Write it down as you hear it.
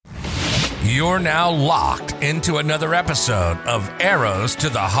You're now locked into another episode of Arrows to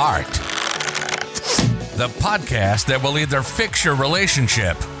the Heart, the podcast that will either fix your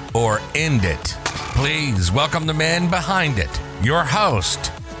relationship or end it. Please welcome the man behind it, your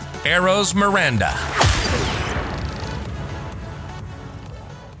host, Eros Miranda.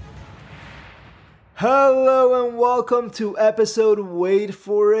 Hello and welcome to episode, wait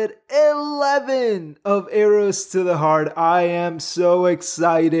for it, 11 of Arrows to the Heart. I am so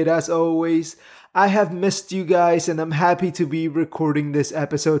excited as always. I have missed you guys and I'm happy to be recording this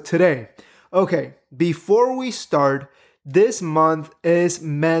episode today. Okay, before we start, this month is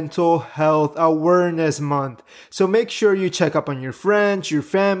Mental Health Awareness Month. So make sure you check up on your friends, your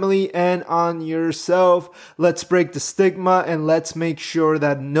family, and on yourself. Let's break the stigma and let's make sure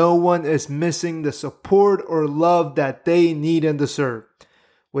that no one is missing the support or love that they need and deserve.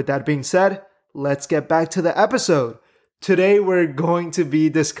 With that being said, let's get back to the episode. Today we're going to be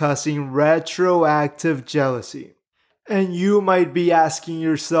discussing retroactive jealousy. And you might be asking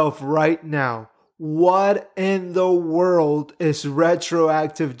yourself right now, what in the world is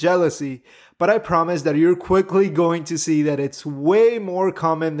retroactive jealousy? But I promise that you're quickly going to see that it's way more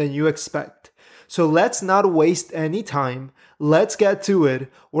common than you expect. So let's not waste any time. Let's get to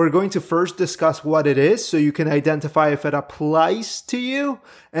it. We're going to first discuss what it is so you can identify if it applies to you.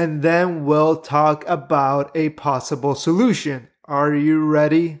 And then we'll talk about a possible solution. Are you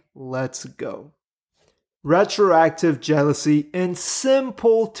ready? Let's go. Retroactive jealousy, in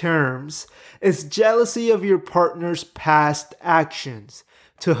simple terms, is jealousy of your partner's past actions.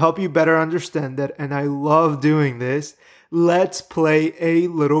 To help you better understand that, and I love doing this, let's play a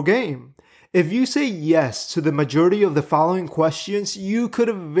little game. If you say yes to the majority of the following questions, you could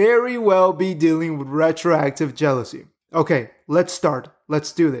very well be dealing with retroactive jealousy. Okay, let's start.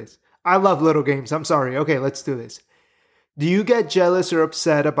 Let's do this. I love little games. I'm sorry. Okay, let's do this. Do you get jealous or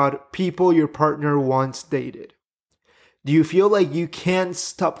upset about people your partner once dated? Do you feel like you can't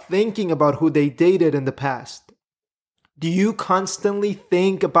stop thinking about who they dated in the past? Do you constantly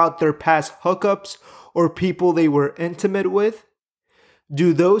think about their past hookups or people they were intimate with?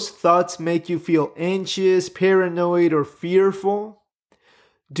 Do those thoughts make you feel anxious, paranoid, or fearful?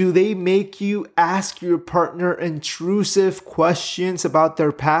 Do they make you ask your partner intrusive questions about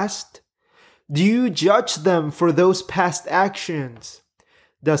their past? Do you judge them for those past actions?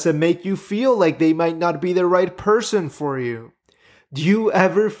 Does it make you feel like they might not be the right person for you? Do you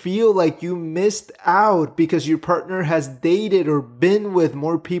ever feel like you missed out because your partner has dated or been with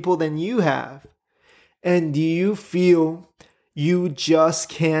more people than you have? And do you feel you just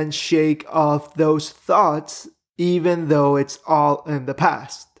can't shake off those thoughts even though it's all in the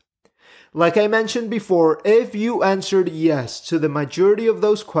past? Like I mentioned before, if you answered yes to the majority of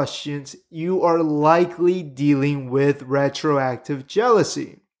those questions, you are likely dealing with retroactive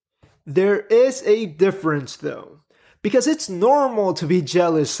jealousy. There is a difference though, because it's normal to be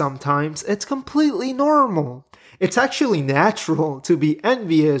jealous sometimes. It's completely normal. It's actually natural to be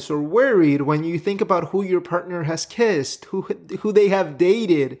envious or worried when you think about who your partner has kissed, who they have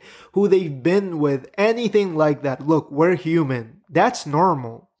dated, who they've been with, anything like that. Look, we're human. That's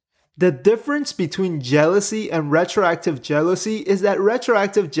normal. The difference between jealousy and retroactive jealousy is that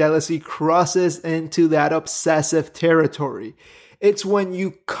retroactive jealousy crosses into that obsessive territory. It's when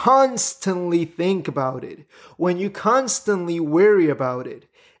you constantly think about it, when you constantly worry about it.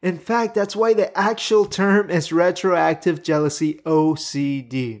 In fact, that's why the actual term is retroactive jealousy,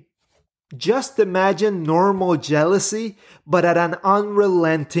 OCD. Just imagine normal jealousy, but at an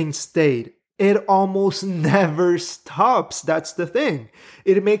unrelenting state. It almost never stops. That's the thing.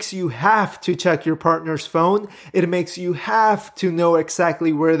 It makes you have to check your partner's phone. It makes you have to know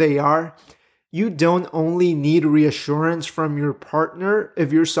exactly where they are. You don't only need reassurance from your partner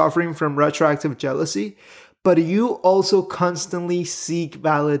if you're suffering from retroactive jealousy, but you also constantly seek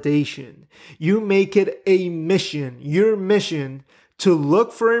validation. You make it a mission, your mission, to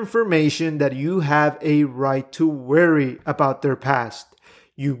look for information that you have a right to worry about their past.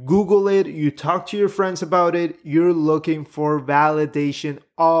 You Google it, you talk to your friends about it, you're looking for validation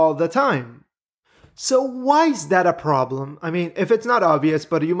all the time. So why is that a problem? I mean, if it's not obvious,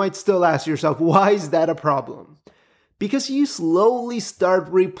 but you might still ask yourself, why is that a problem? Because you slowly start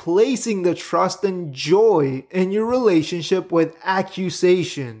replacing the trust and joy in your relationship with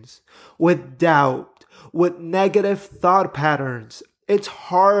accusations, with doubt, with negative thought patterns. It's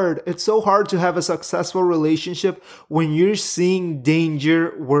hard. It's so hard to have a successful relationship when you're seeing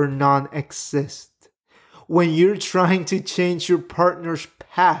danger where none exists. When you're trying to change your partner's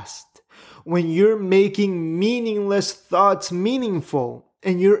past. When you're making meaningless thoughts meaningful.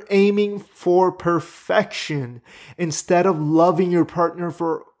 And you're aiming for perfection instead of loving your partner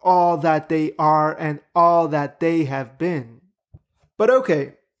for all that they are and all that they have been. But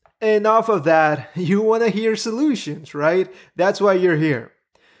okay, enough of that. You want to hear solutions, right? That's why you're here.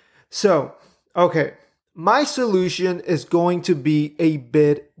 So, okay, my solution is going to be a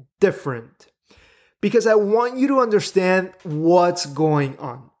bit different because I want you to understand what's going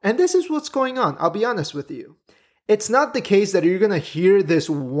on. And this is what's going on. I'll be honest with you. It's not the case that you're going to hear this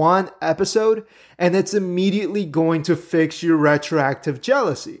one episode and it's immediately going to fix your retroactive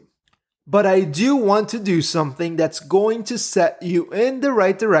jealousy. But I do want to do something that's going to set you in the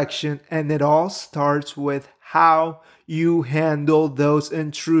right direction, and it all starts with how you handle those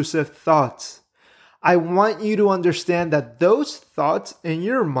intrusive thoughts. I want you to understand that those thoughts in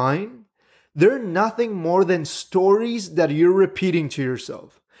your mind, they're nothing more than stories that you're repeating to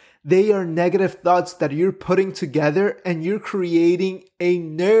yourself. They are negative thoughts that you're putting together and you're creating a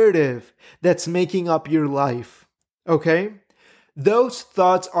narrative that's making up your life. Okay? Those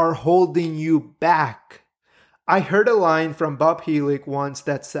thoughts are holding you back. I heard a line from Bob Helig once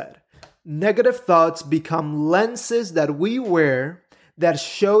that said, "Negative thoughts become lenses that we wear that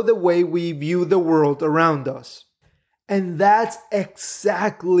show the way we view the world around us." And that's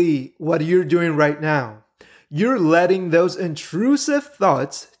exactly what you're doing right now. You're letting those intrusive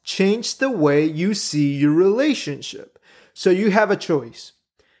thoughts change the way you see your relationship. So you have a choice.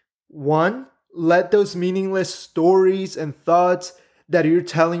 1, let those meaningless stories and thoughts that you're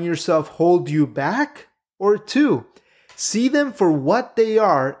telling yourself hold you back. Or 2, see them for what they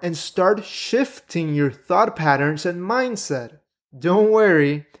are and start shifting your thought patterns and mindset. Don't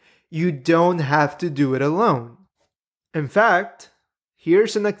worry, you don't have to do it alone. In fact,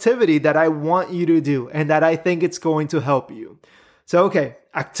 here's an activity that I want you to do and that I think it's going to help you. So, okay,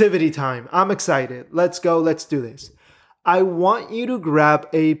 activity time. I'm excited. Let's go. Let's do this. I want you to grab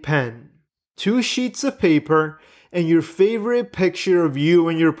a pen, 2 sheets of paper, and your favorite picture of you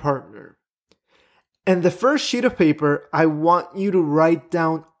and your partner. And the first sheet of paper, I want you to write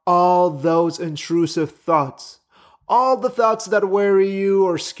down all those intrusive thoughts. All the thoughts that worry you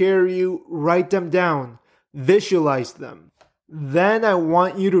or scare you, write them down. Visualize them. Then I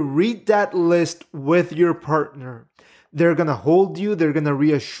want you to read that list with your partner. They're going to hold you, they're going to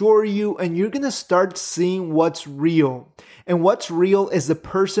reassure you, and you're going to start seeing what's real. And what's real is the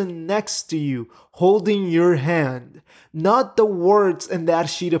person next to you holding your hand, not the words in that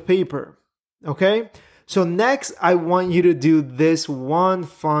sheet of paper. Okay? So next, I want you to do this one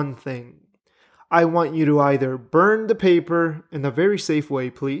fun thing. I want you to either burn the paper in a very safe way,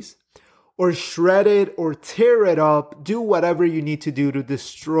 please, or shred it or tear it up. Do whatever you need to do to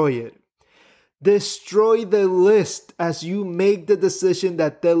destroy it. Destroy the list as you make the decision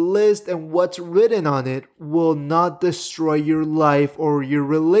that the list and what's written on it will not destroy your life or your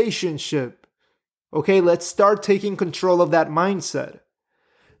relationship. Okay, let's start taking control of that mindset.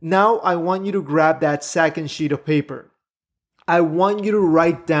 Now I want you to grab that second sheet of paper. I want you to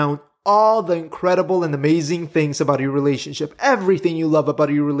write down all the incredible and amazing things about your relationship, everything you love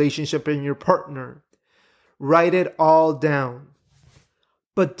about your relationship and your partner. Write it all down.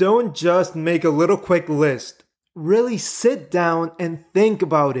 But don't just make a little quick list. Really sit down and think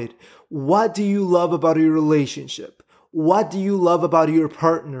about it. What do you love about your relationship? What do you love about your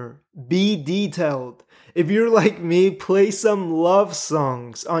partner? Be detailed. If you're like me, play some love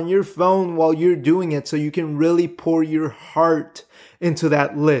songs on your phone while you're doing it so you can really pour your heart into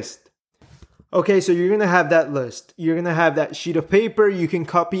that list. Okay, so you're going to have that list. You're going to have that sheet of paper. You can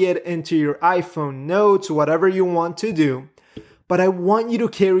copy it into your iPhone notes, whatever you want to do. But I want you to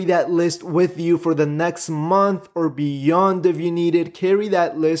carry that list with you for the next month or beyond if you need it. Carry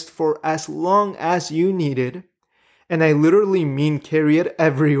that list for as long as you need it. And I literally mean carry it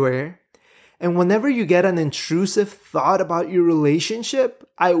everywhere. And whenever you get an intrusive thought about your relationship,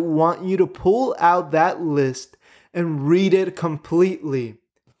 I want you to pull out that list and read it completely.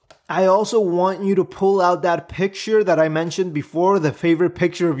 I also want you to pull out that picture that I mentioned before, the favorite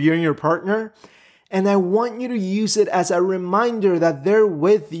picture of you and your partner. And I want you to use it as a reminder that they're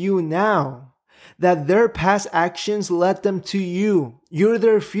with you now, that their past actions led them to you. You're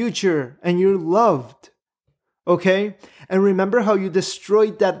their future and you're loved. Okay? And remember how you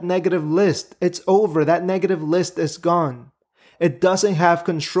destroyed that negative list. It's over. That negative list is gone. It doesn't have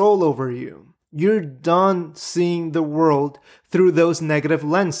control over you. You're done seeing the world through those negative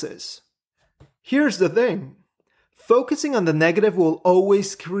lenses. Here's the thing. Focusing on the negative will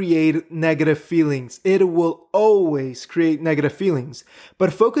always create negative feelings. It will always create negative feelings.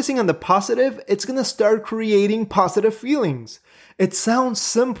 But focusing on the positive, it's going to start creating positive feelings. It sounds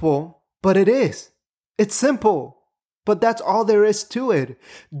simple, but it is. It's simple. But that's all there is to it.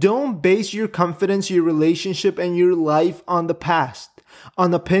 Don't base your confidence, your relationship, and your life on the past,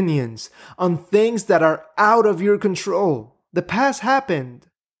 on opinions, on things that are out of your control. The past happened.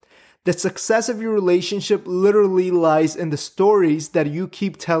 The success of your relationship literally lies in the stories that you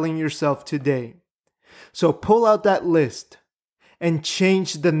keep telling yourself today. So pull out that list and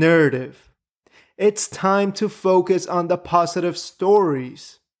change the narrative. It's time to focus on the positive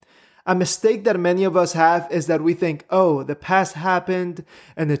stories. A mistake that many of us have is that we think, oh, the past happened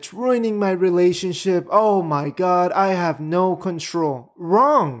and it's ruining my relationship. Oh my God, I have no control.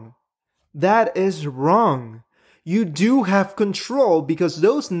 Wrong. That is wrong. You do have control because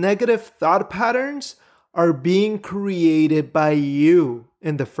those negative thought patterns are being created by you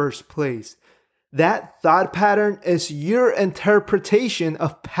in the first place. That thought pattern is your interpretation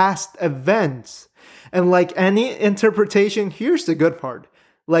of past events. And like any interpretation, here's the good part.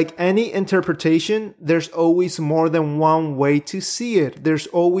 Like any interpretation, there's always more than one way to see it. There's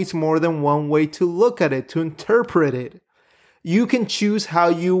always more than one way to look at it, to interpret it. You can choose how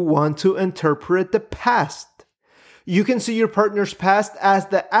you want to interpret the past. You can see your partner's past as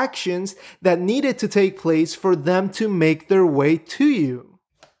the actions that needed to take place for them to make their way to you.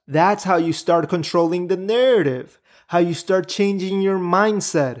 That's how you start controlling the narrative, how you start changing your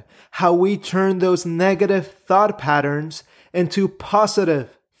mindset, how we turn those negative thought patterns into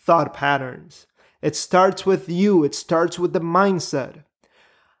positive thought patterns. It starts with you. It starts with the mindset.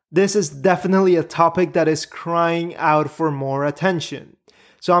 This is definitely a topic that is crying out for more attention.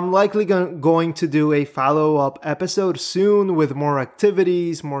 So I'm likely going to do a follow-up episode soon with more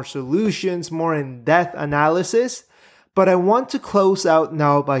activities, more solutions, more in-depth analysis. But I want to close out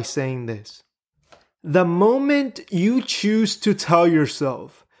now by saying this. The moment you choose to tell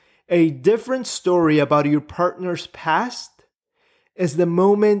yourself a different story about your partner's past is the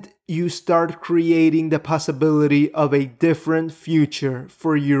moment you start creating the possibility of a different future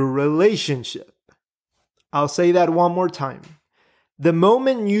for your relationship. I'll say that one more time. The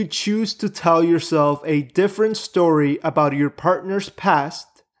moment you choose to tell yourself a different story about your partner's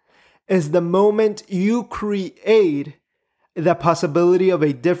past is the moment you create the possibility of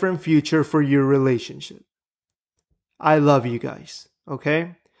a different future for your relationship. I love you guys,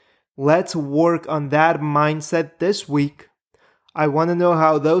 okay? Let's work on that mindset this week. I want to know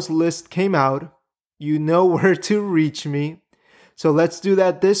how those lists came out. You know where to reach me. So let's do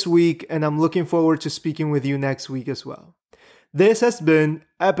that this week, and I'm looking forward to speaking with you next week as well. This has been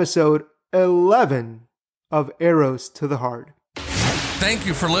episode 11 of Arrows to the Heart. Thank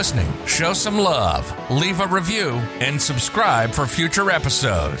you for listening. Show some love, leave a review, and subscribe for future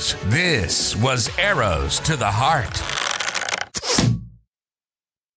episodes. This was Arrows to the Heart.